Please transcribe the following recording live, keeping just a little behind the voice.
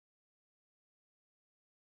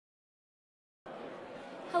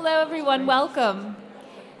Hello, everyone. Welcome.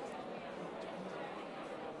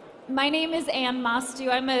 My name is Ann Mostu.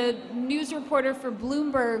 I'm a news reporter for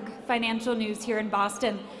Bloomberg Financial News here in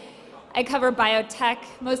Boston. I cover biotech,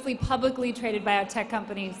 mostly publicly traded biotech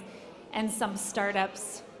companies, and some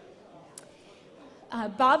startups.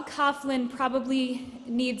 Bob Coughlin probably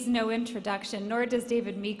needs no introduction, nor does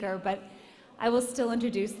David Meeker, but I will still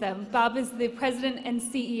introduce them. Bob is the president and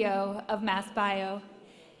CEO of MassBio.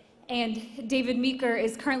 And David Meeker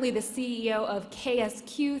is currently the CEO of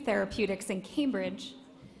KSQ Therapeutics in Cambridge,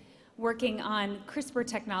 working on CRISPR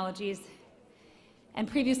technologies. And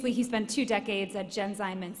previously, he spent 2 decades at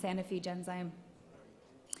Genzyme and Sanofi Genzyme.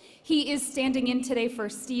 He is standing in today for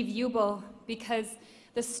Steve Ubel because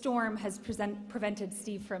the storm has prevented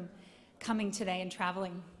Steve from coming today and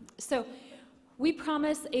traveling. So we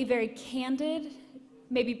promise a very candid,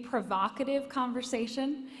 maybe provocative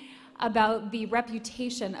conversation about the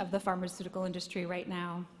reputation of the pharmaceutical industry right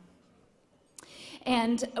now.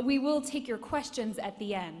 And we will take your questions at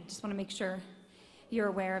the end. Just want to make sure you're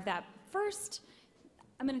aware of that. First,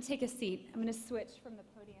 I'm going to take a seat. I'm going to switch from the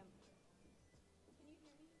podium. Can you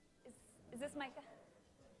hear me? Is this mic?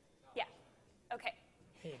 Yeah. Okay.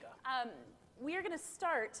 Here you go. We are going to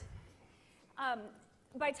start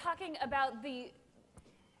by talking about the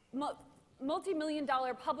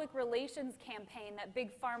multi-million-dollar public relations campaign that Big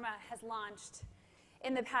Pharma has launched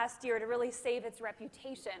in the past year to really save its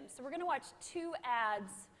reputation. So we're going to watch 2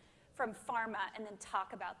 ads from pharma and then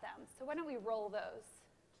talk about them. So why don't we roll those?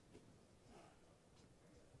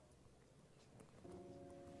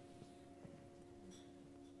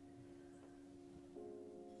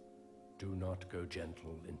 Do not go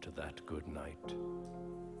gentle into that good night.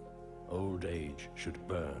 Old age should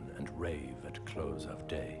burn and rave at close of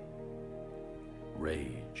day.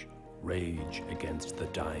 Rage, rage against the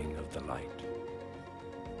dying of the light.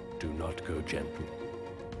 Do not go gentle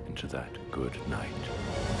into that good night.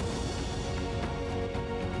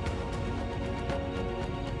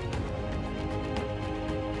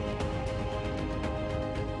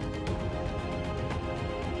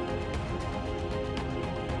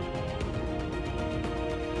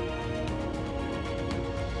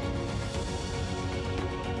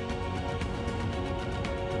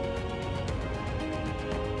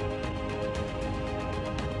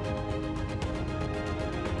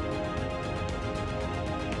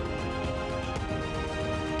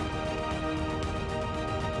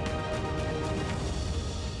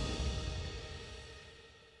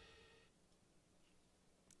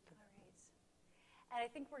 I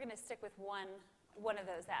think we're going to stick with one of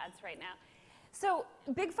those ads right now. So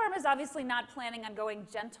Big Pharma is obviously not planning on going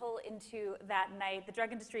gentle into that night. The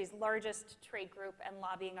drug industry's largest trade group and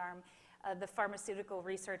lobbying arm, the Pharmaceutical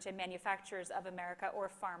Research and Manufacturers of America, or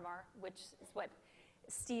PhRMA, which is what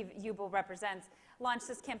Steve Ubel represents, launched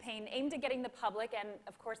this campaign aimed at getting the public and,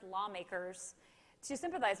 of course, lawmakers to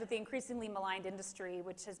sympathize with the increasingly maligned industry,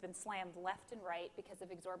 which has been slammed left and right because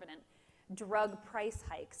of exorbitant drug price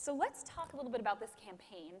hikes. So let's talk a little bit about this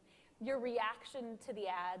campaign, your reaction to the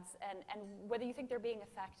ads, and whether you think they're being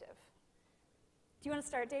effective. Do you want to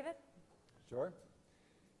start, David? Sure.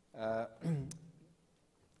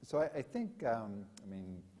 So I think, I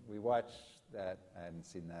mean, we watched that. I hadn't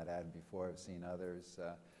seen that ad before. I've seen others.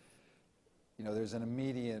 You know, there's an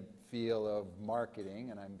immediate feel of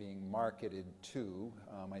marketing, and I'm being marketed to.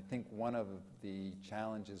 I think one of the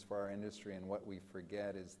challenges for our industry and what we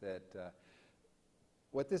forget is that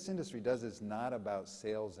what this industry does is not about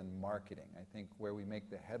sales and marketing. I think where we make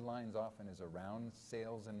the headlines often is around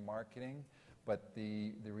sales and marketing, but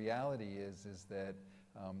the reality is that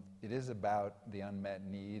it is about the unmet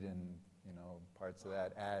need, and you know, parts of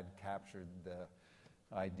that ad captured the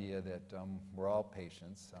idea that we're all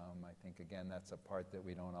patients. I think, again, that's a part that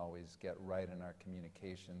we don't always get right in our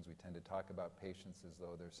communications. We tend to talk about patients as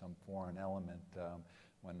though there's some foreign element,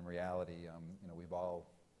 when in reality, you know, we've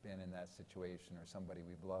all been in that situation, or somebody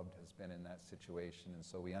we've loved has been in that situation, and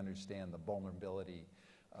so we understand the vulnerability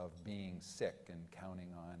of being sick and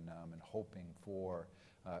counting on and hoping for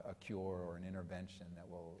a cure or an intervention that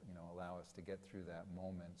will, you know, allow us to get through that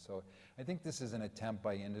moment. So I think this is an attempt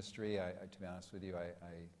by industry. To be honest with you,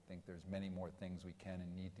 I think there's many more things we can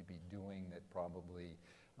and need to be doing that probably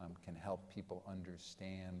can help people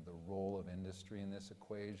understand the role of industry in this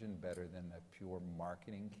equation better than a pure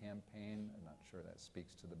marketing campaign. I'm not sure that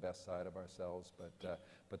speaks to the best side of ourselves,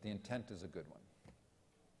 but the intent is a good one.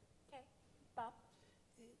 Okay. Bob?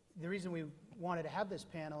 The reason we wanted to have this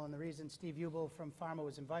panel and the reason Steve Ubel from PhRMA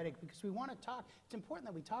was invited, because we want to talk, it's important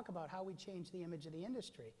that we talk about how we change the image of the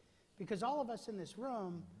industry. Because all of us in this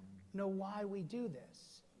room know why we do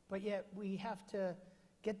this, but yet we have to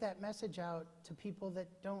get that message out to people that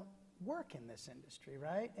don't work in this industry,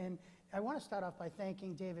 right? And I want to start off by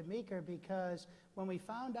thanking David Meeker, because when we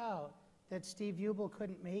found out that Steve Ubel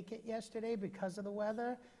couldn't make it yesterday because of the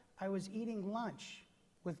weather, I was eating lunch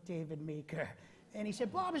with David Meeker. And he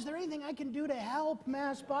said, Bob, is there anything I can do to help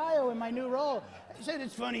MassBio in my new role? I said,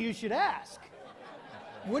 it's funny you should ask.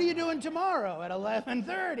 What are you doing tomorrow at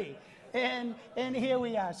 11:30? And here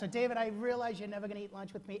we are. So, David, I realize you're never going to eat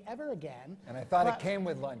lunch with me ever again. And I thought it came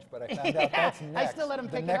with lunch, but I found out that's next. I still let him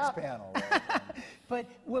pick it up. The next panel. Right? But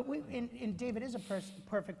and David is a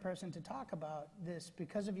perfect person to talk about this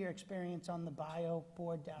because of your experience on the bio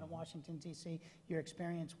board down in Washington, D.C., your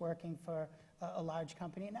experience working for a large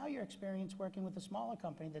company, and now your experience working with a smaller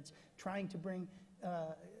company that's trying to bring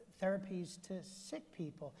therapies to sick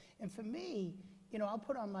people. And for me, you know, I'll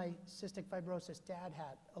put on my cystic fibrosis dad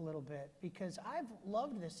hat a little bit, because I've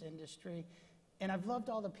loved this industry, and I've loved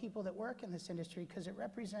all the people that work in this industry, because it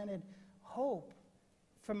represented hope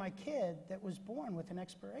for my kid that was born with an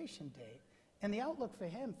expiration date. And the outlook for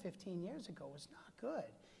him 15 years ago was not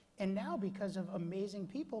good. And now, because of amazing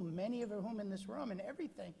people, many of whom in this room, and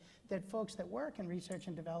everything that folks that work in research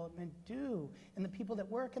and development do, and the people that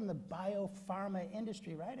work in the biopharma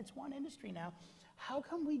industry, right? It's one industry now. How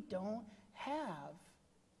come we don't have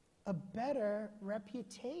a better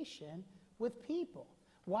reputation with people?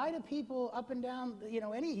 Why do people up and down, you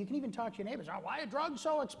know, you can even talk to your neighbors, oh, why are drugs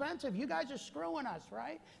so expensive? You guys are screwing us,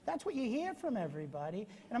 right? That's what you hear from everybody.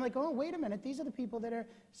 And I'm like, oh, wait a minute, these are the people that are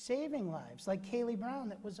saving lives, like Kaylee Brown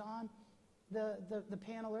that was on the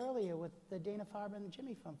panel earlier with the Dana-Farber and the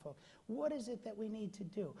Jimmy Fund folk. What is it that we need to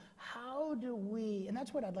do? How do we, and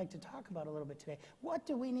that's what I'd like to talk about a little bit today, what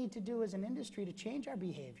do we need to do as an industry to change our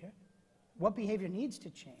behavior? What behavior needs to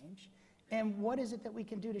change? And what is it that we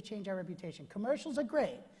can do to change our reputation? Commercials are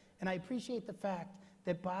great, and I appreciate the fact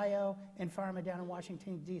that bio and pharma down in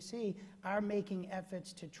Washington, D.C. are making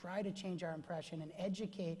efforts to try to change our impression and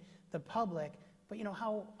educate the public. But you know,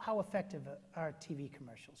 how effective are TV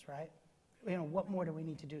commercials, right? You know, what more do we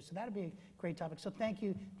need to do? So that'd be a great topic. So thank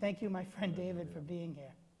you, my friend David, for being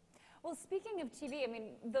here. Well, speaking of TV, I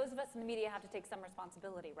mean, those of us in the media have to take some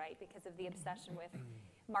responsibility, right? Because of the obsession with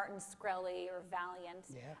Martin Shkreli or Valiant.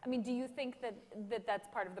 Yeah. I mean, do you think that that's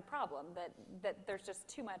part of the problem, that there's just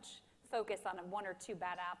too much focus on one or two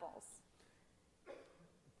bad apples?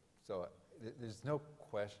 So there's no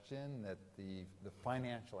question that the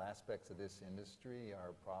financial aspects of this industry are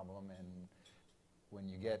a problem, and when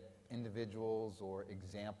you get individuals or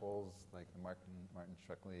examples like the Martin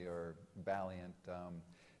Shkreli or Valiant,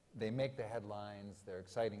 they make the headlines, they're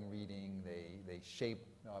exciting reading, they shape,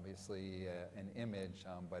 obviously, an image,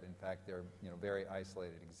 but in fact they're very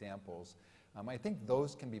isolated examples. I think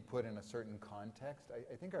those can be put in a certain context.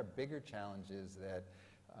 I think our bigger challenge is that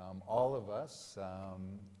all of us,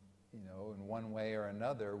 in one way or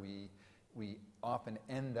another, we often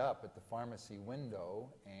end up at the pharmacy window,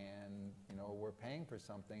 and we're paying for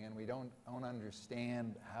something, and we don't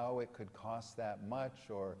understand how it could cost that much,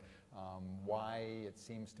 or why it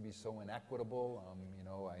seems to be so inequitable.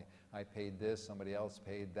 I paid this, somebody else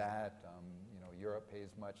paid that. Europe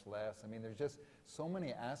pays much less. I mean, there's just so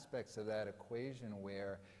many aspects of that equation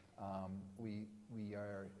where we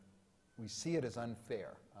see it as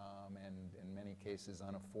unfair, and in many cases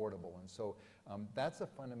unaffordable. And so that's a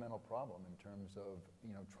fundamental problem in terms of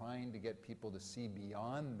trying to get people to see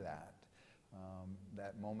beyond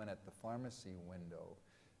that moment at the pharmacy window.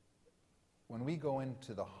 When we go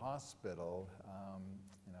into the hospital,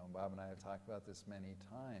 Bob and I have talked about this many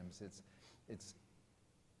times,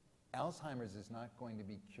 Alzheimer's is not going to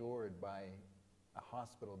be cured by a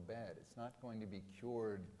hospital bed. It's not going to be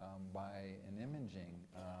cured by an imaging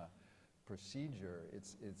procedure.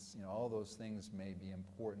 All those things may be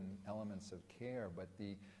important elements of care, but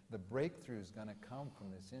the breakthrough is going to come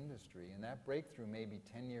from this industry, and that breakthrough may be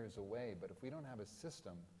 10 years away, but if we don't have a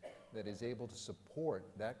system that is able to support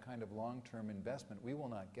that kind of long-term investment, we will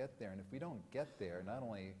not get there. And if we don't get there, not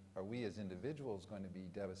only are we as individuals going to be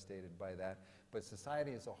devastated by that, but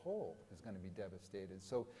society as a whole is going to be devastated.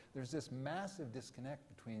 So there's this massive disconnect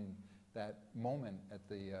between that moment at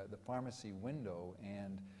the pharmacy window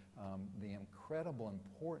and the incredible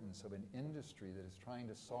importance of an industry that is trying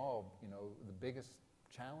to solve, the biggest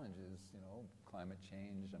challenges, climate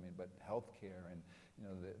change, but healthcare and,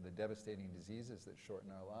 the devastating diseases that shorten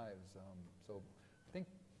our lives. So I think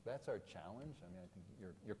that's our challenge. I think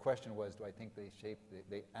your question was, do I think they shape,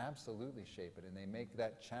 they absolutely shape it, and they make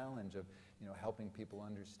that challenge of, helping people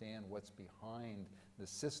understand what's behind the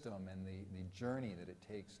system and the journey that it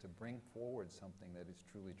takes to bring forward something that is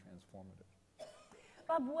truly transformative.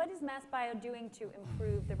 Bob, what is MassBio doing to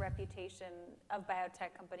improve the reputation of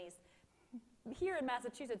biotech companies here in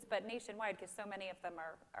Massachusetts, but nationwide, because so many of them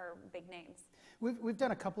are big names? We've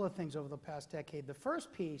done a couple of things over the past decade. The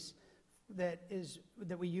first piece that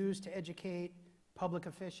we use to educate public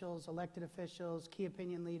officials, elected officials, key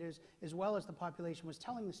opinion leaders, as well as the population, was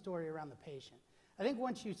telling the story around the patient. I think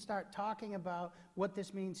once you start talking about what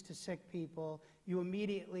this means to sick people, you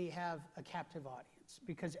immediately have a captive audience,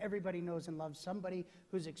 because everybody knows and loves somebody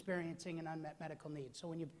who's experiencing an unmet medical need. So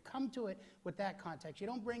when you come to it with that context, you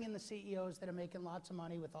don't bring in the CEOs that are making lots of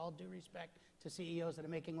money, with all due respect to CEOs that are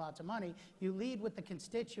making lots of money. You lead with the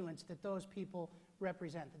constituents that those people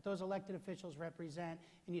represent, that those elected officials represent,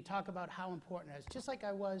 and you talk about how important it is. Just like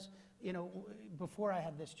I was, before I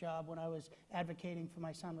had this job, when I was advocating for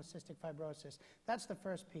my son with cystic fibrosis. That's the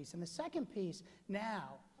first piece. And the second piece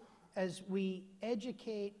now, as we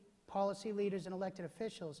educate policy leaders and elected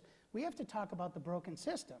officials, we have to talk about the broken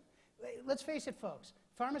system. Let's face it, folks.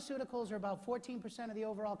 Pharmaceuticals are about 14% of the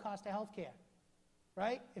overall cost of healthcare,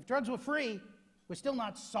 right? If drugs were free, we're still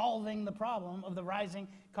not solving the problem of the rising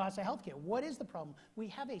cost of healthcare. What is the problem? We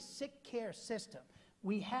have a sick care system.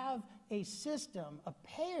 We have a system, a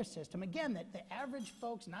payer system, again, that the average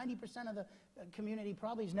folks, 90% of the community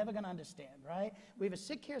probably is never going to understand, right? We have a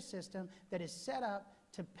sick care system that is set up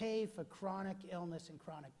to pay for chronic illness and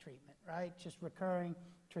chronic treatment, right? Just recurring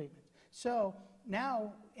treatments. So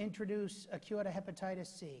now introduce a cure to hepatitis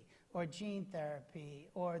C, or gene therapy,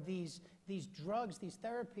 or these drugs, these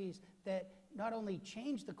therapies that not only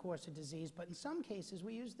change the course of disease, but in some cases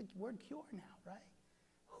we use the word cure now, right?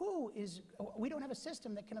 We don't have a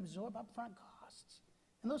system that can absorb upfront costs.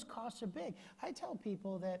 And those costs are big. I tell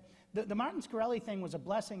people that the Martin Shkreli thing was a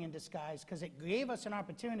blessing in disguise, because it gave us an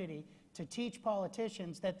opportunity to teach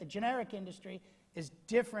politicians that the generic industry is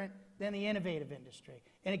different than the innovative industry.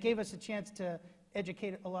 And it gave us a chance to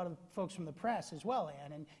educate a lot of folks from the press as well,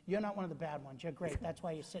 Ann, and you're not one of the bad ones. You're great. That's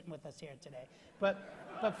why you're sitting with us here today. But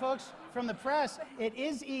folks from the press, it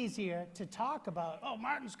is easier to talk about, oh,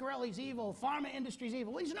 Martin Shkreli's evil, pharma industry's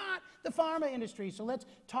evil. Well, he's not the pharma industry. So let's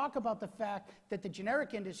talk about the fact that the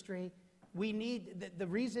generic industry, we need, the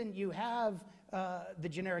reason you have the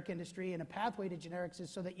generic industry and a pathway to generics is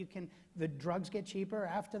so that the drugs get cheaper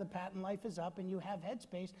after the patent life is up, and you have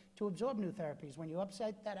headspace to absorb new therapies. When you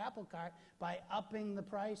upset that apple cart by upping the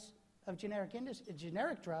price of generic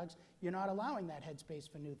drugs, you're not allowing that headspace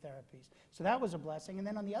for new therapies. So that was a blessing. And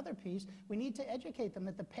then on the other piece, we need to educate them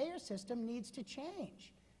that the payer system needs to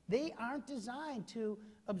change. They aren't designed to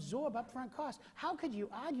absorb upfront costs. How could you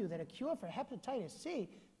argue that a cure for hepatitis C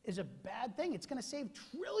is a bad thing? It's going to save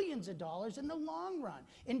trillions of dollars in the long run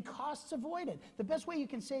in costs avoided. The best way you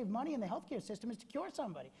can save money in the healthcare system is to cure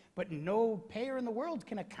somebody. But no payer in the world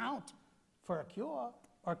can account for a cure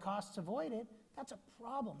or costs avoided. That's a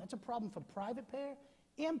problem. That's a problem for private payer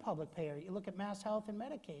and public payer. You look at Mass Health and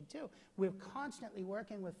Medicaid, too. We're constantly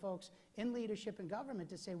working with folks in leadership and government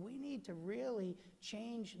to say we need to really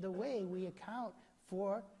change the way we account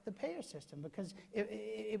for the payer system, because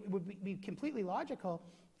it would be completely logical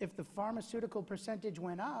if the pharmaceutical percentage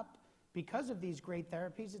went up because of these great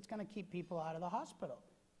therapies. It's going to keep people out of the hospital.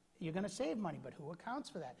 You're going to save money, but who accounts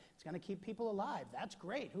for that? It's going to keep people alive. That's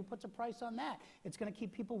great. Who puts a price on that? It's going to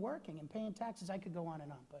keep people working and paying taxes. I could go on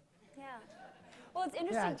and on, but yeah. Well, it's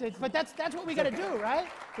interesting. Yeah, but that's what we got to do, right?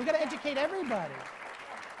 We got to educate everybody.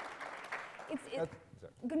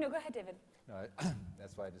 No, go ahead, David. No,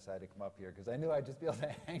 that's why I decided to come up here, because I knew I'd just be able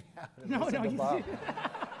to hang out and No, listen to you Bob.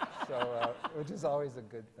 So, which is always a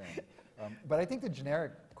good thing. But I think the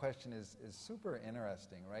generic question is super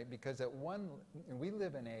interesting, right? Because we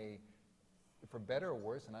live in a, for better or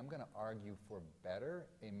worse, and I'm going to argue for better,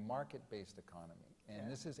 a market-based economy.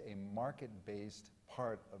 And this is a market-based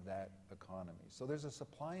part of that economy. So there's a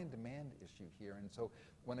supply and demand issue here. And so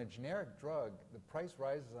when a generic drug, the price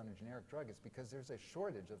rises on a generic drug, it's because there's a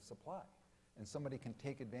shortage of supply. And somebody can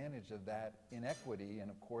take advantage of that inequity and,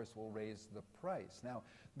 of course, will raise the price. Now,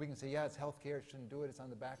 we can say, yeah, it's healthcare, it shouldn't do it, it's on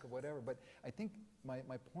the back of whatever. But I think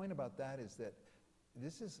my point about that is that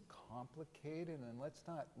this is complicated, and let's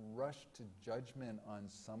not rush to judgment on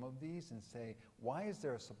some of these and say, why is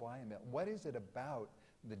there a supply and demand? What is it about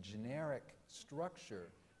the generic structure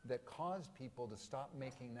that caused people to stop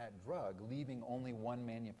making that drug, leaving only one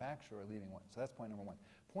manufacturer, leaving one? So that's point number one.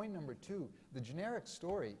 Point number two, the generic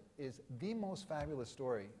story is the most fabulous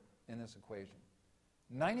story in this equation.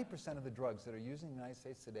 90% of the drugs that are used in the United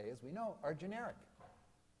States today, as we know, are generic.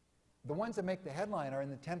 The ones that make the headline are in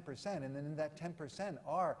the 10%, and then in that 10%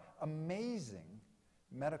 are amazing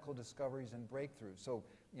medical discoveries and breakthroughs. So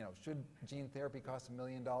you know, should gene therapy cost $1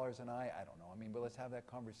 million an eye? I don't know. I mean, but let's have that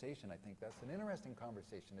conversation. I think that's an interesting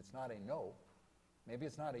conversation. It's not a no. Maybe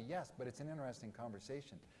it's not a yes, but it's an interesting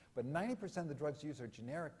conversation. But 90% of the drugs used are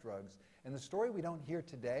generic drugs, and the story we don't hear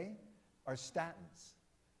today are statins.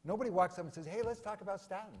 Nobody walks up and says, hey, let's talk about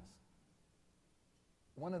statins.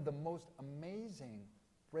 One of the most amazing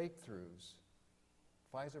breakthroughs,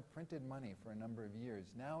 Pfizer printed money for a number of years.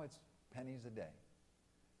 Now it's pennies a day.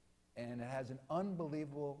 And it has an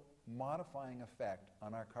unbelievable modifying effect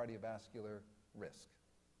on our cardiovascular risk.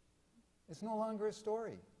 It's no longer a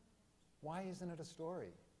story. Why isn't it a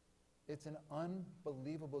story? It's an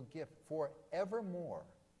unbelievable gift forevermore,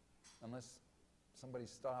 unless somebody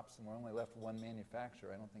stops and we're only left with one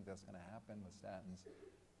manufacturer. I don't think that's going to happen with statins.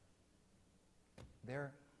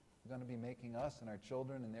 They're going to be making us and our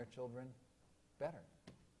children and their children better.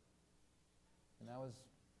 And that was,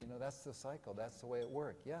 you know, that's the cycle. That's the way it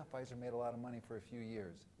worked. Yeah, Pfizer made a lot of money for a few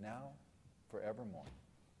years. Now, forevermore.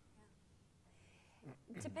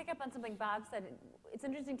 To pick up on something Bob said, it's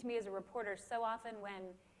interesting to me as a reporter, so often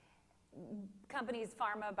when companies,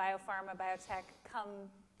 pharma, biopharma, biotech, come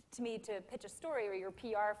to me to pitch a story, or your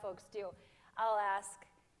PR folks do, I'll ask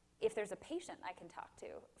if there's a patient I can talk to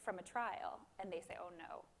from a trial, and they say, oh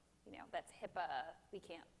no, you know, that's HIPAA, we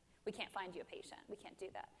can't find you a patient, we can't do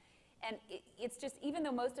that. And it's just, even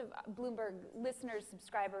though most of Bloomberg listeners,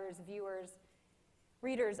 subscribers, viewers,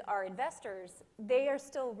 readers are investors, they are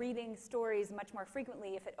still reading stories much more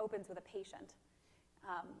frequently if it opens with a patient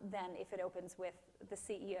than if it opens with the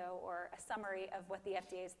CEO or a summary of what the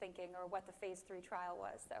FDA is thinking or what the phase 3 trial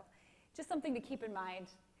was. So just something to keep in mind.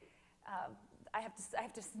 I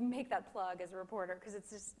have to make that plug as a reporter because it's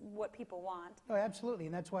just what people want. Oh, absolutely,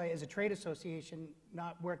 and that's why as a trade association,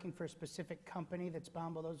 not working for a specific company that's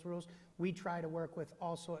bound by those rules, we try to work with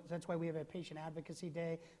all sorts. That's why we have a patient advocacy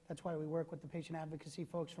day. That's why we work with the patient advocacy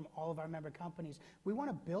folks from all of our member companies. We want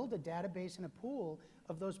to build a database and a pool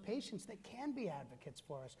of those patients that can be advocates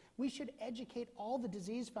for us. We should educate all the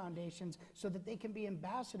disease foundations so that they can be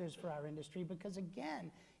ambassadors for our industry, because again,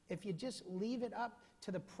 if you just leave it up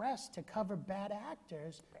to the press to cover bad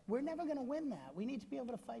actors, we're never going to win that. We need to be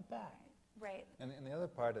able to fight back. Right. And the other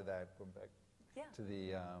part of that, going back to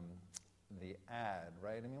the ad,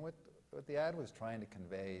 right? I mean, what the ad was trying to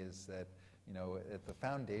convey is that, you know, at the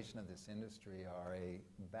foundation of this industry are a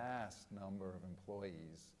vast number of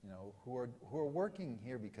employees, you know, who are working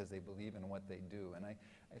here because they believe in what they do. And I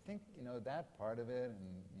think, you know, that part of it,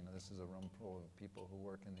 and, you know, this is a room full of people who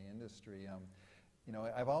work in the industry, you know,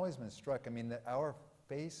 I've always been struck, I mean, that our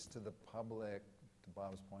face to the public, to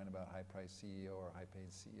Bob's point about high-priced CEO or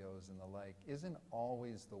high-paid CEOs and the like, isn't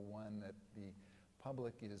always the one that the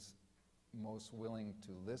public is most willing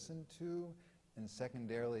to listen to, and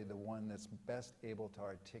secondarily, the one that's best able to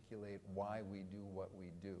articulate why we do what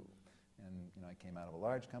we do. And, you know, I came out of a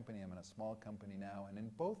large company, I'm in a small company now, and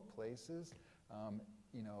in both places,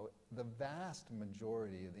 you know, the vast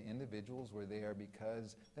majority of the individuals were there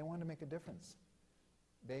because they wanted to make a difference.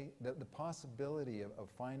 The possibility of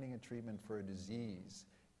finding a treatment for a disease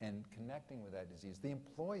and connecting with that disease, the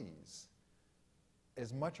employees,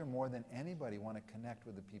 as much or more than anybody, want to connect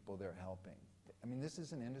with the people they're helping. I mean, this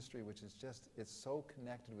is an industry which is just, it's so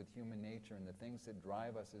connected with human nature and the things that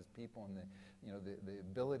drive us as people, and you know, the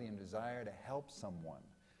ability and desire to help someone.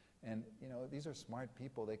 And, you know, these are smart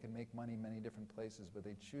people. They can make money many different places, but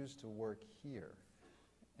they choose to work here.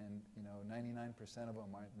 And, you know, 99% of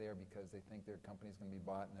them aren't there because they think their company's going to be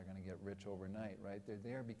bought and they're going to get rich overnight, right? They're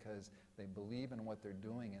there because they believe in what they're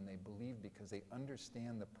doing, and they believe because they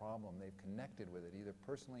understand the problem. They've connected with it, either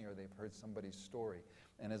personally or they've heard somebody's story.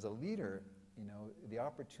 And as a leader, you know, the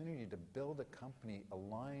opportunity to build a company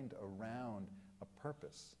aligned around a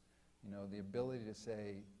purpose, you know, the ability to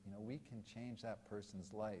say, you know, we can change that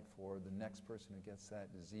person's life, or the next person who gets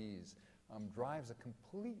that disease, drives a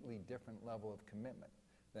completely different level of commitment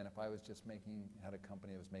than if I was just had a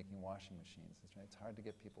company that was making washing machines. It's hard to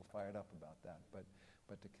get people fired up about that, but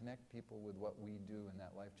to connect people with what we do in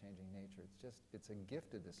that life-changing nature, it's a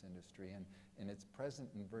gift of this industry, and it's present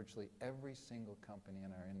in virtually every single company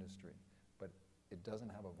in our industry, but it doesn't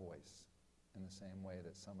have a voice in the same way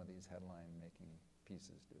that some of these headline-making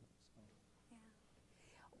pieces do. So.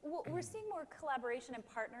 Yeah. Well, we're seeing more collaboration and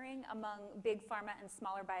partnering among big pharma and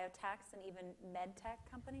smaller biotechs and even med tech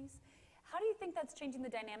companies. How do you think that's changing the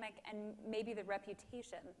dynamic and maybe the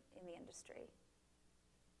reputation in the industry?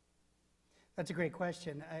 That's a great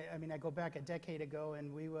question. I mean, I go back a decade ago,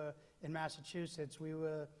 and we were in Massachusetts. We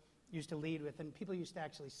used to lead with, and people used to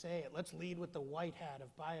actually say it, let's lead with the white hat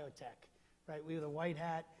of biotech, right? We were the white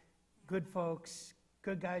hat, good folks,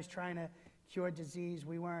 good guys trying to cured disease,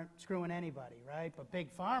 we weren't screwing anybody, right? But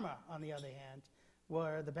Big Pharma, on the other hand,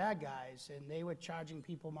 were the bad guys, and they were charging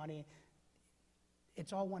people money.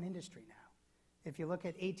 It's all one industry now. If you look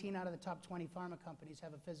at 18 out of the top 20 pharma companies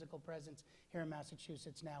have a physical presence here in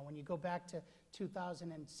Massachusetts now. When you go back to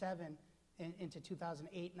 2007 into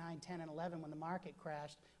 2008, 9, 10, and 11 when the market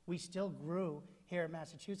crashed, we still grew here in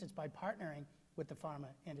Massachusetts by partnering with the pharma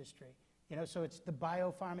industry. You know, so it's the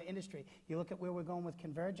biopharma industry. You look at where we're going with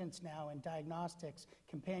convergence now in diagnostics,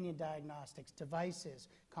 companion diagnostics, devices,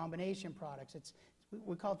 combination products.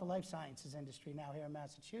 We call it the life sciences industry now here in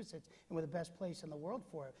Massachusetts, and we're the best place in the world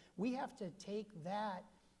for it. We have to take that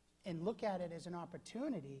and look at it as an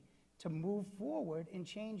opportunity to move forward and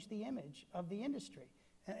change the image of the industry.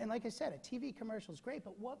 And like I said, a TV commercial is great,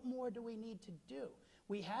 but what more do we need to do?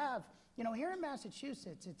 We have, you know, here in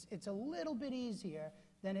Massachusetts, it's a little bit easier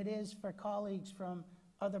than it is for colleagues from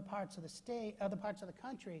other parts of the state, other parts of the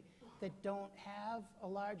country that don't have a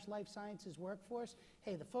large life sciences workforce.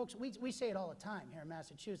 Hey, the folks, we say it all the time here in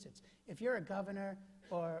Massachusetts. If you're a governor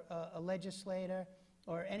or a legislator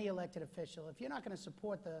or any elected official, if you're not going to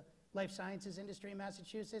support the life sciences industry in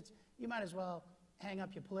Massachusetts, you might as well hang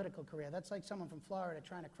up your political career. That's like someone from Florida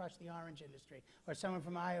trying to crush the orange industry, or someone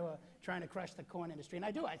from Iowa trying to crush the corn industry. And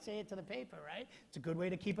I say it to the paper, right? It's a good way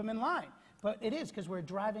to keep them in line. But it is, because we're a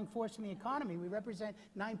driving force in the economy. We represent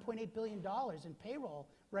 $9.8 billion in payroll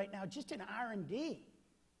right now, just in R&D. Right.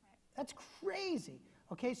 That's crazy.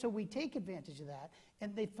 Okay, so we take advantage of that,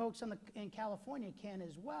 and the folks in California can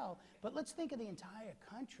as well. But let's think of the entire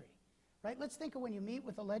country. Right? Let's think of when you meet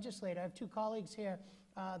with a legislator. I have two colleagues here,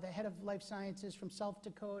 the head of life sciences from South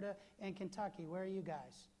Dakota and Kentucky. Where are you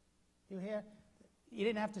guys? You here? You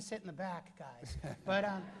didn't have to sit in the back, guys. But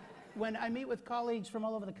when I meet with colleagues from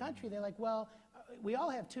all over the country, they're like, well, we all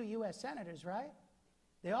have 2 U.S. senators, right?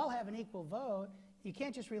 They all have an equal vote. You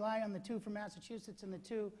can't just rely on the 2 from Massachusetts and the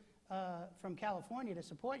 2 from California to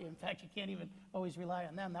support you. In fact, you can't even always rely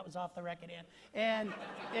on them. That was off the record, and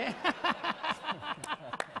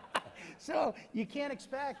so you can't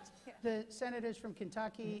expect the senators from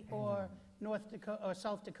Kentucky or North Dakota or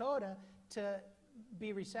South Dakota to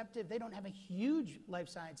be receptive. They don't have a huge life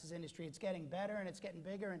sciences industry. It's getting better and it's getting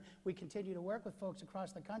bigger, and we continue to work with folks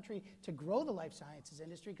across the country to grow the life sciences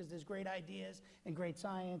industry because there's great ideas and great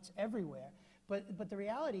science everywhere. But the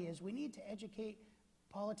reality is we need to educate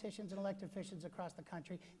politicians and elected officials across the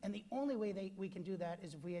country, and the only way we can do that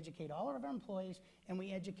is if we educate all of our employees and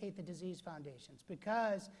we educate the disease foundations,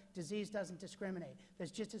 because disease doesn't discriminate.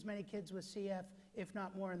 There's just as many kids with CF, if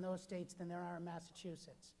not more, in those states than there are in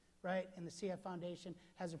Massachusetts, right? And the CF Foundation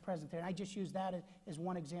has a presence there. And I just use that as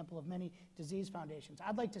one example of many disease foundations.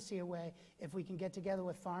 I'd like to see a way, if we can get together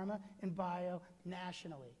with pharma and bio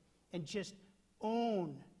nationally and just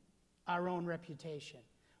own our own reputation.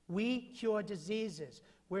 We cure diseases.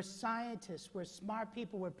 We're scientists. We're smart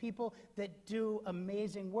people. We're people that do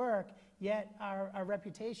amazing work, yet our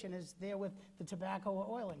reputation is there with the tobacco or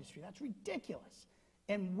oil industry. That's ridiculous.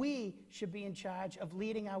 And we should be in charge of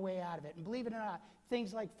leading our way out of it. And believe it or not,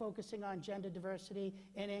 things like focusing on gender diversity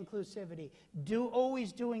and inclusivity,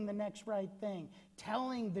 always doing the next right thing,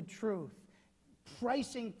 telling the truth,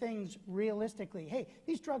 pricing things realistically. Hey,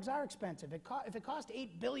 these drugs are expensive. If it costs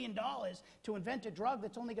 $8 billion to invent a drug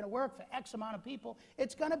that's only going to work for X amount of people,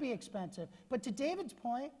 it's going to be expensive. But to David's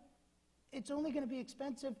point, it's only going to be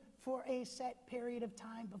expensive for a set period of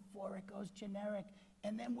time before it goes generic,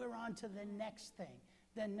 and then we're on to the next thing,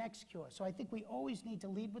 the next cure. So I think we always need to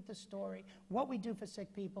lead with the story, what we do for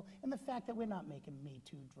sick people, and the fact that we're not making Me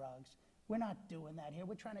Too drugs. We're not doing that here.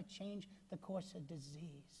 We're trying to change the course of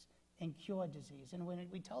disease and cure disease. And when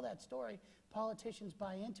we tell that story, politicians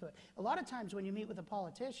buy into it. A lot of times when you meet with a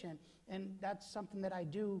politician, and that's something that I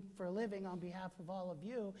do for a living on behalf of all of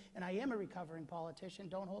you, and I am a recovering politician,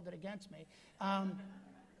 don't hold it against me.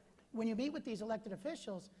 When you meet with these elected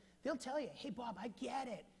officials, they'll tell you, hey, Bob, I get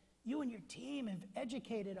it. You and your team have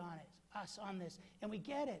educated us on this, and we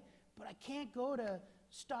get it. But I can't go to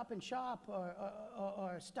Stop and Shop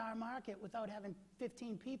or Star Market without having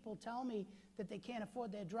 15 people tell me that they can't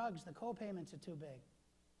afford their drugs, the co-payments are too big.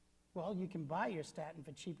 Well, you can buy your statin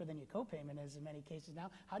for cheaper than your co-payment is in many cases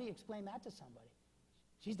now. How do you explain that to somebody?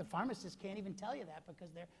 Geez, the pharmacist can't even tell you that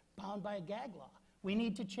because they're bound by a gag law. We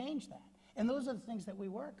need to change that. And those are the things that we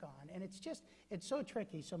work on. And it's so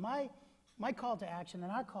tricky. So my call to action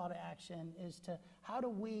and our call to action is to how do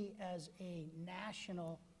we as a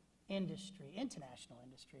national industry, international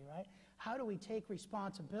industry, right? How do we take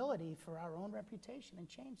responsibility for our own reputation and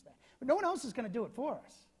change that? But no one else is going to do it for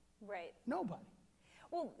us. Right. Nobody.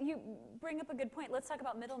 Well, you bring up a good point. Let's talk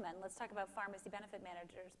about middlemen. Let's talk about pharmacy benefit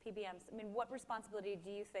managers, PBMs. I mean, what responsibility do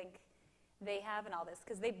you think they have in all this?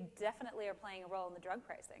 Because they definitely are playing a role in the drug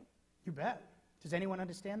pricing. You bet. Does anyone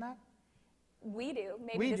understand that? We do.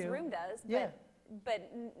 Maybe We this do. room does, Yeah. but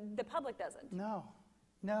the public doesn't. No,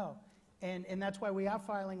 no. And that's why we are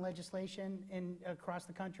filing legislation across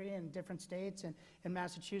the country in different states. And in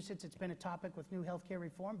Massachusetts, it's been a topic with new healthcare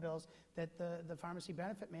reform bills that the pharmacy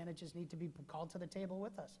benefit managers need to be called to the table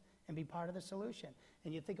with us and be part of the solution.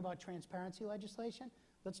 And you think about transparency legislation,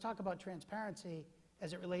 let's talk about transparency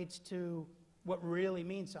as it relates to what really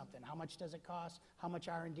means something. How much does it cost? How much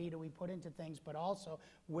R&D do we put into things? But also,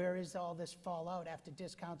 where is all this fall out after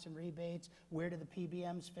discounts and rebates? Where do the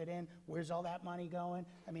PBMs fit in? Where's all that money going?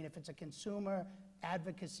 I mean, if it's a consumer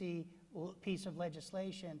advocacy piece of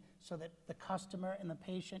legislation so that the customer and the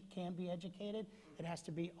patient can be educated, it has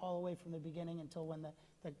to be all the way from the beginning until when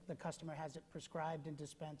the customer has it prescribed and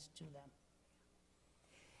dispensed to them.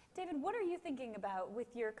 David, what are you thinking about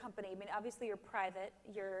with your company? I mean, obviously you're private.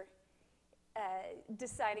 You're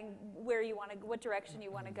deciding where you want to, what direction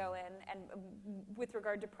you want to go in, and with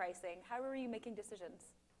regard to pricing, how are you making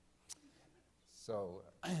decisions? So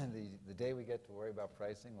the day we get to worry about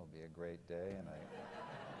pricing will be a great day, and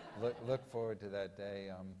I look forward to that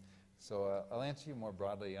day. So I'll answer you more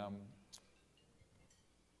broadly.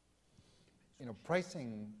 You know,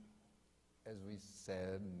 pricing, as we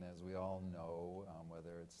said, and as we all know,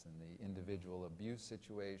 whether it's in the individual abuse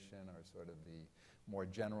situation or sort of the more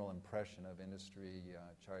general impression of industry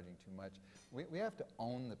charging too much, we have to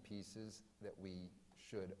own the pieces that we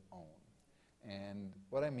should own. And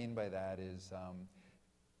what I mean by that is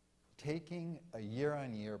taking a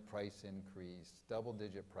year-on-year price increase,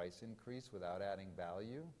 double-digit price increase without adding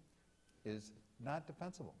value is not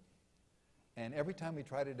defensible. And every time we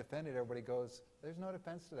try to defend it, everybody goes, there's no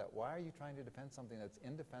defense to that. Why are you trying to defend something that's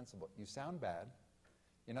indefensible? You sound bad.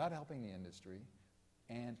 You're not helping the industry.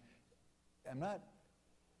 And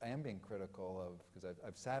I am being critical of, because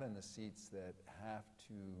I've sat in the seats that have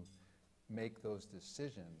to make those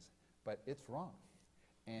decisions, but it's wrong.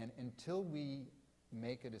 And until we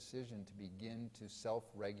make a decision to begin to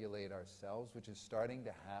self-regulate ourselves, which is starting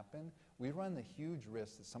to happen, we run the huge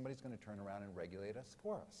risk that somebody's going to turn around and regulate us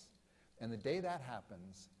for us. And the day that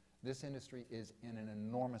happens, this industry is in an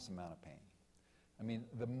enormous amount of pain. I mean,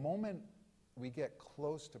 the moment we get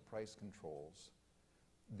close to price controls,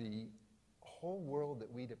 the whole world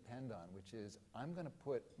that we depend on, which is I'm going to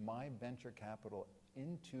put my venture capital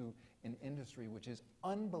into an industry which is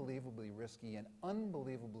unbelievably risky and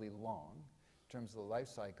unbelievably long in terms of the life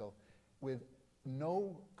cycle, with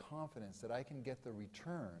no confidence that I can get the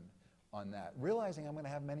return on that, realizing I'm going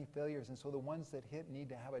to have many failures, and so the ones that hit need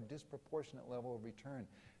to have a disproportionate level of return.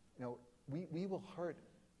 You know, we will hurt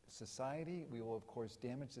society. We will, of course,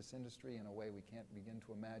 damage this industry in a way we can't begin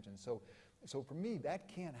to imagine. So for me, that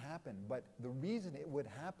can't happen. But the reason it would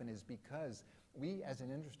happen is because we, as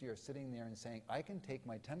an industry, are sitting there and saying, I can take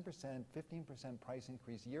my 10%, 15% price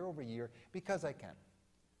increase year over year because I can.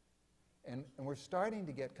 And we're starting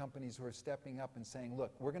to get companies who are stepping up and saying,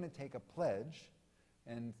 look, we're going to take a pledge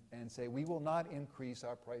and say we will not increase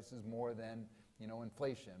our prices more than, you know,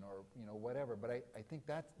 inflation or, you know, whatever. But I think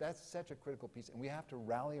that's such a critical piece, and we have to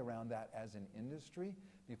rally around that as an industry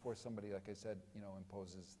before somebody, like I said, you know,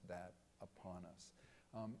 imposes that upon us.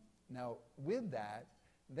 Now, with that,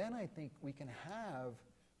 then I think we can have,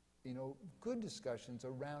 you know, good discussions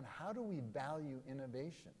around how do we value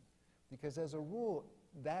innovation, because as a rule,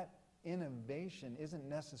 that innovation isn't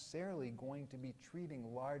necessarily going to be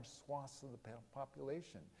treating large swaths of the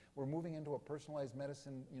population. We're moving into a personalized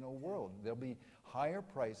medicine, you know, world. There'll be higher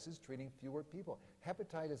prices treating fewer people.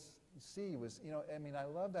 Hepatitis C was, you know, I mean, I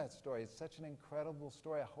love that story. It's such an incredible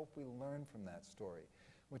story. I hope we learn from that story,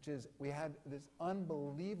 which is we had this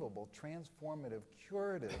unbelievable, transformative,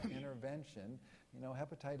 curative intervention. You know,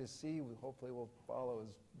 hepatitis C hopefully will follow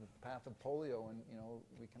the path of polio, and, you know,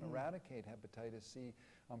 we can eradicate hepatitis C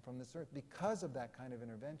from this earth because of that kind of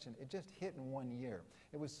intervention. It just hit in 1 year.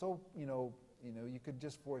 It was so, you could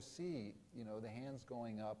just foresee, you know, the hands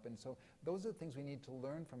going up. And so those are the things we need to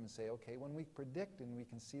learn from and say, okay, when we predict and we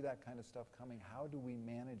can see that kind of stuff coming, how do we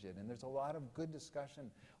manage it? And there's a lot of good discussion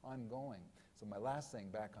ongoing. So my last thing,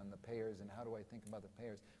 back on the payers and how do I think about the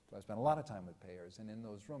payers, so I spent a lot of time with payers and in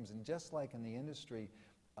those rooms. And just like in the industry,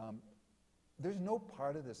 there's no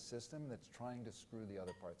part of the system that's trying to screw the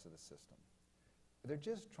other parts of the system. They're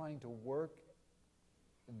just trying to work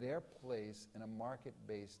their place in a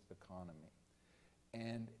market-based economy.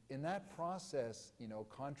 And in that process, you know,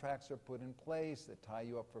 contracts are put in place that tie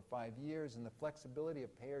you up for 5 years, and the flexibility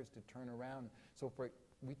of payers to turn around. So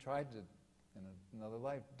we tried to, in another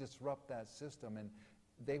life, disrupt that system, and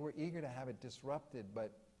they were eager to have it disrupted,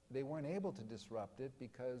 but they weren't able to disrupt it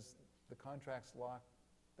because the contracts lock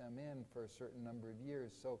them in for a certain number of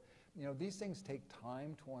years. So, you know, these things take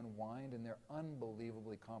time to unwind, and they're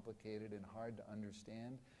unbelievably complicated and hard to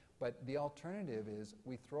understand. But the alternative is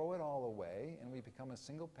we throw it all away and we become a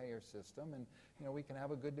single-payer system, and, you know, we can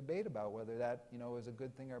have a good debate about whether that, you know, is a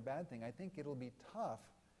good thing or a bad thing. I think it'll be tough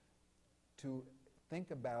to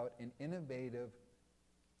think about an innovative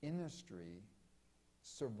industry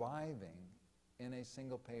surviving in a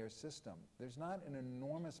single-payer system. There's not an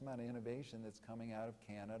enormous amount of innovation that's coming out of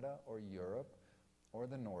Canada or Europe or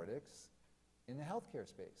the Nordics in the healthcare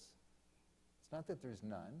space. It's not that there's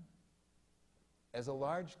none. As a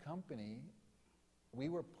large company, we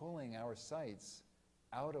were pulling our sites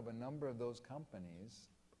out of a number of those companies,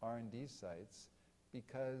 R&D sites,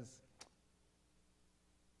 because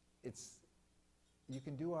you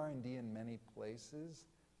can do R&D in many places.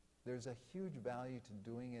 There's a huge value to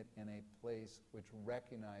doing it in a place which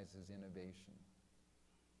recognizes innovation.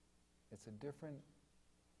 It's a different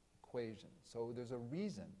equation. So there's a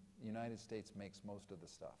reason the United States makes most of the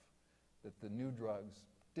stuff, that the new drugs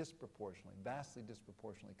disproportionately, vastly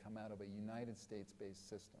disproportionately, come out of a United States-based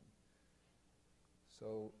system.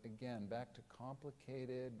 So again, back to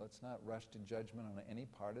complicated. Let's not rush to judgment on any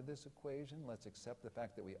part of this equation. Let's accept the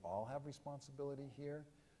fact that we all have responsibility here.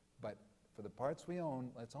 But for the parts we own,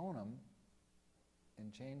 let's own them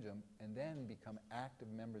and change them, and then become active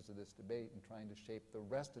members of this debate and trying to shape the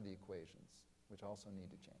rest of the equations, which also need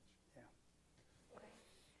to change. Yeah. Great.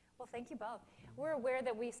 Well, thank you both. We're aware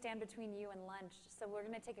that we stand between you and lunch, so we're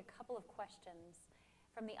going to take a couple of questions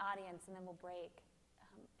from the audience, and then we'll break.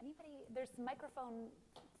 Anybody? There's some microphone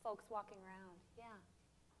folks walking around. Yeah.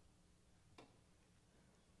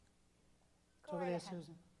 It's over there,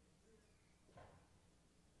 Susan.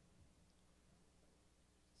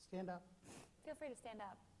 Stand up. Feel free to stand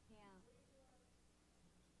up. Yeah.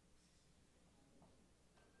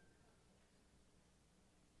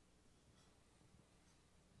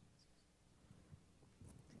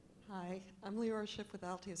 Hi, I'm Leora Schiff with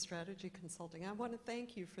Altea Strategy Consulting. I want to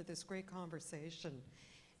thank you for this great conversation.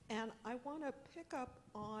 And I want to pick up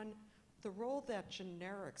on the role that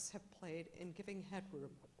generics have played in giving headroom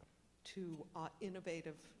to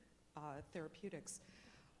innovative therapeutics.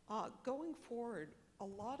 Going forward, a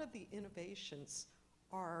lot of the innovations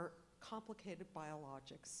are complicated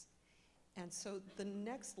biologics. And so the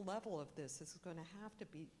next level of this is going to have to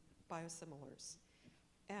be biosimilars.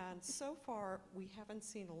 And so far, we haven't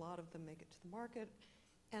seen a lot of them make it to the market,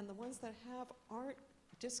 and the ones that have aren't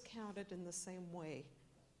discounted in the same way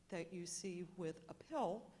that you see with a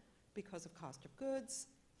pill because of cost of goods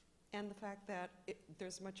and the fact that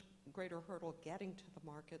there's a much greater hurdle getting to the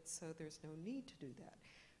market, so there's no need to do that.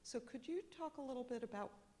 So could you talk a little bit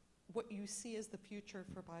about what you see as the future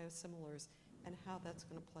for biosimilars and how that's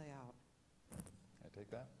going to play out? Can I take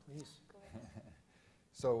that? Please. Go ahead.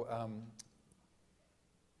 So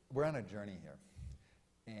we're on a journey here,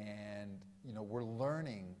 and you know, we're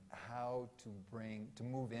learning how to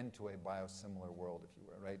move into a biosimilar world, if you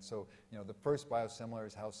will, right? So, you know, the first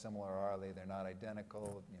biosimilars, how similar are they? They're not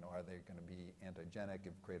identical. You know, are they going to be antigenic,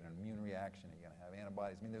 create an immune reaction? Are you going to have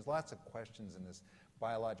antibodies? I mean, there's lots of questions in this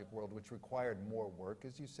biologic world which required more work,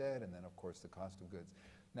 as you said, and then, of course, the cost of goods.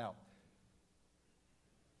 Now,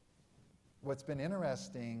 what's been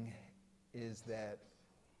interesting is that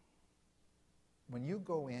when you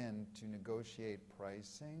go in to negotiate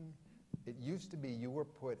pricing, it used to be you were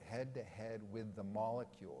put head-to-head with the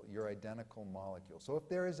molecule, your identical molecule. So if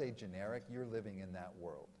there is a generic, you're living in that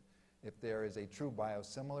world. If there is a true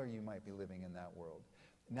biosimilar, you might be living in that world.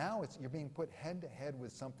 Now you're being put head-to-head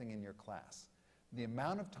with something in your class. The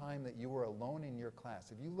amount of time that you were alone in your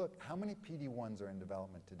class, if you look, how many PD-1s are in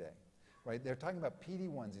development today? Right? They're talking about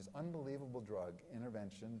PD-1s, these unbelievable drug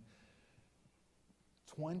intervention,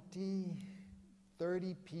 20,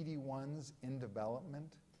 30 PD-1s in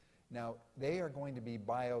development. Now, they are going to be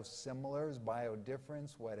biosimilars,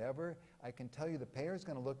 biodifference, whatever. I can tell you the payer is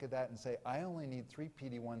going to look at that and say, I only need 3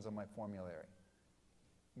 PD-1s on my formulary.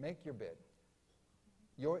 Make your bid.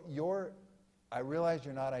 I realize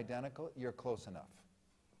you're not identical. You're close enough.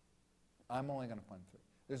 I'm only going to fund 3.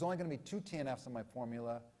 There's only going to be 2 TNFs on my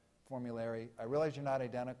formulary. I realize you're not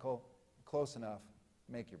identical. Close enough.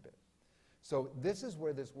 Make your bid. So this is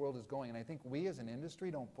where this world is going, and I think we as an industry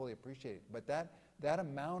don't fully appreciate it. But that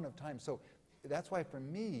amount of time, so that's why for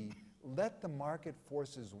me, let the market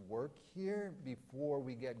forces work here before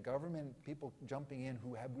we get government people jumping in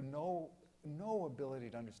who have no ability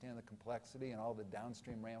to understand the complexity and all the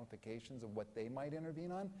downstream ramifications of what they might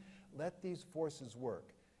intervene on. Let these forces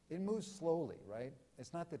work. It moves slowly, right?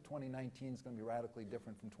 It's not that 2019 is going to be radically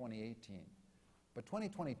different from 2018, but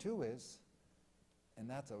 2022 is. And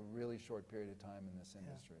that's a really short period of time in this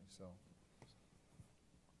industry. So.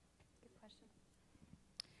 Good question.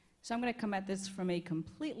 So I'm going to come at this from a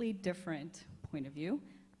completely different point of view,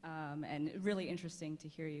 and really interesting to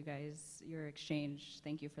hear you guys, your exchange.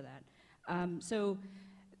 Thank you for that. So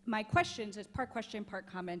my questions is part question, part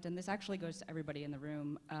comment, and this actually goes to everybody in the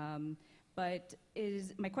room. But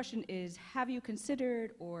my question is, have you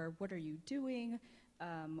considered, or what are you doing,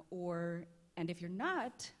 and if you're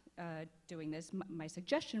not doing this, my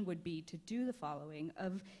suggestion would be to do the following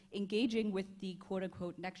of engaging with the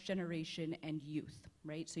quote-unquote next generation and youth,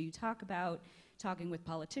 right? So you talk about talking with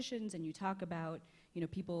politicians, and you talk about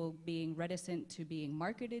people being reticent to being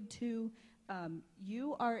marketed to.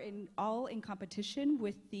 You are all in competition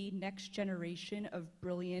with the next generation of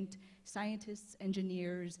brilliant scientists,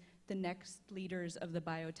 engineers, the next leaders of the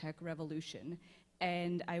biotech revolution.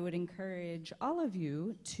 And I would encourage all of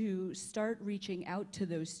you to start reaching out to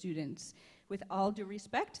those students. With all due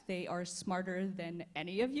respect, they are smarter than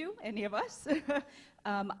any of you, any of us.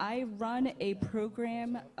 I run a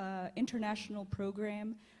program, international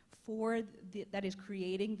program that is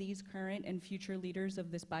creating these current and future leaders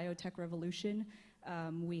of this biotech revolution.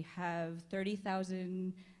 We have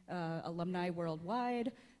 30,000 alumni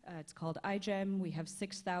worldwide. It's called iGEM. We have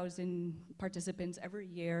 6,000 participants every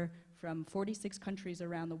year from 46 countries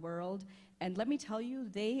around the world. And let me tell you,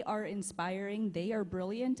 they are inspiring, they are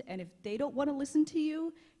brilliant, and if they don't want to listen to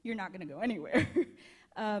you, you're not going to go anywhere.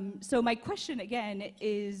 So my question again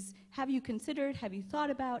is, have you considered, have you thought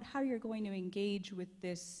about how you're going to engage with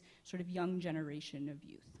this sort of young generation of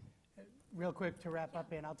youth? Real quick to wrap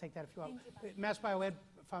up, and I'll take that if you want. MassBioAM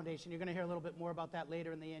Foundation, you're going to hear a little bit more about that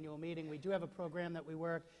later in the annual meeting. We do have a program that we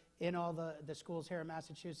work in all the schools here in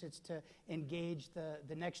Massachusetts to engage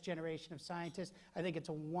the next generation of scientists. I think it's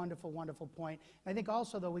a wonderful, wonderful point. And I think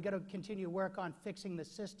also, though, we got to continue to work on fixing the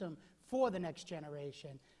system for the next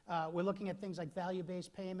generation. We're looking at things like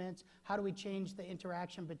value-based payments. How do we change the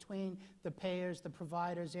interaction between the payers, the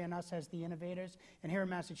providers, and us as the innovators? And here in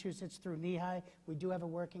Massachusetts, through NEHI, we do have a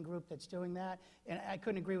working group that's doing that. And I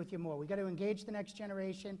couldn't agree with you more. We got to engage the next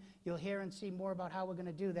generation. You'll hear and see more about how we're going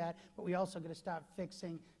to do that. But we also got to start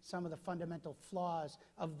fixing some of the fundamental flaws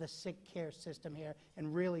of the sick care system here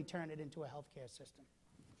and really turn it into a healthcare system.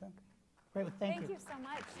 Okay. Great. Well, thank you. Thank you so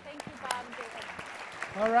much. Thank you, Bob and David.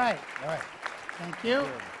 All right. All right. Thank you.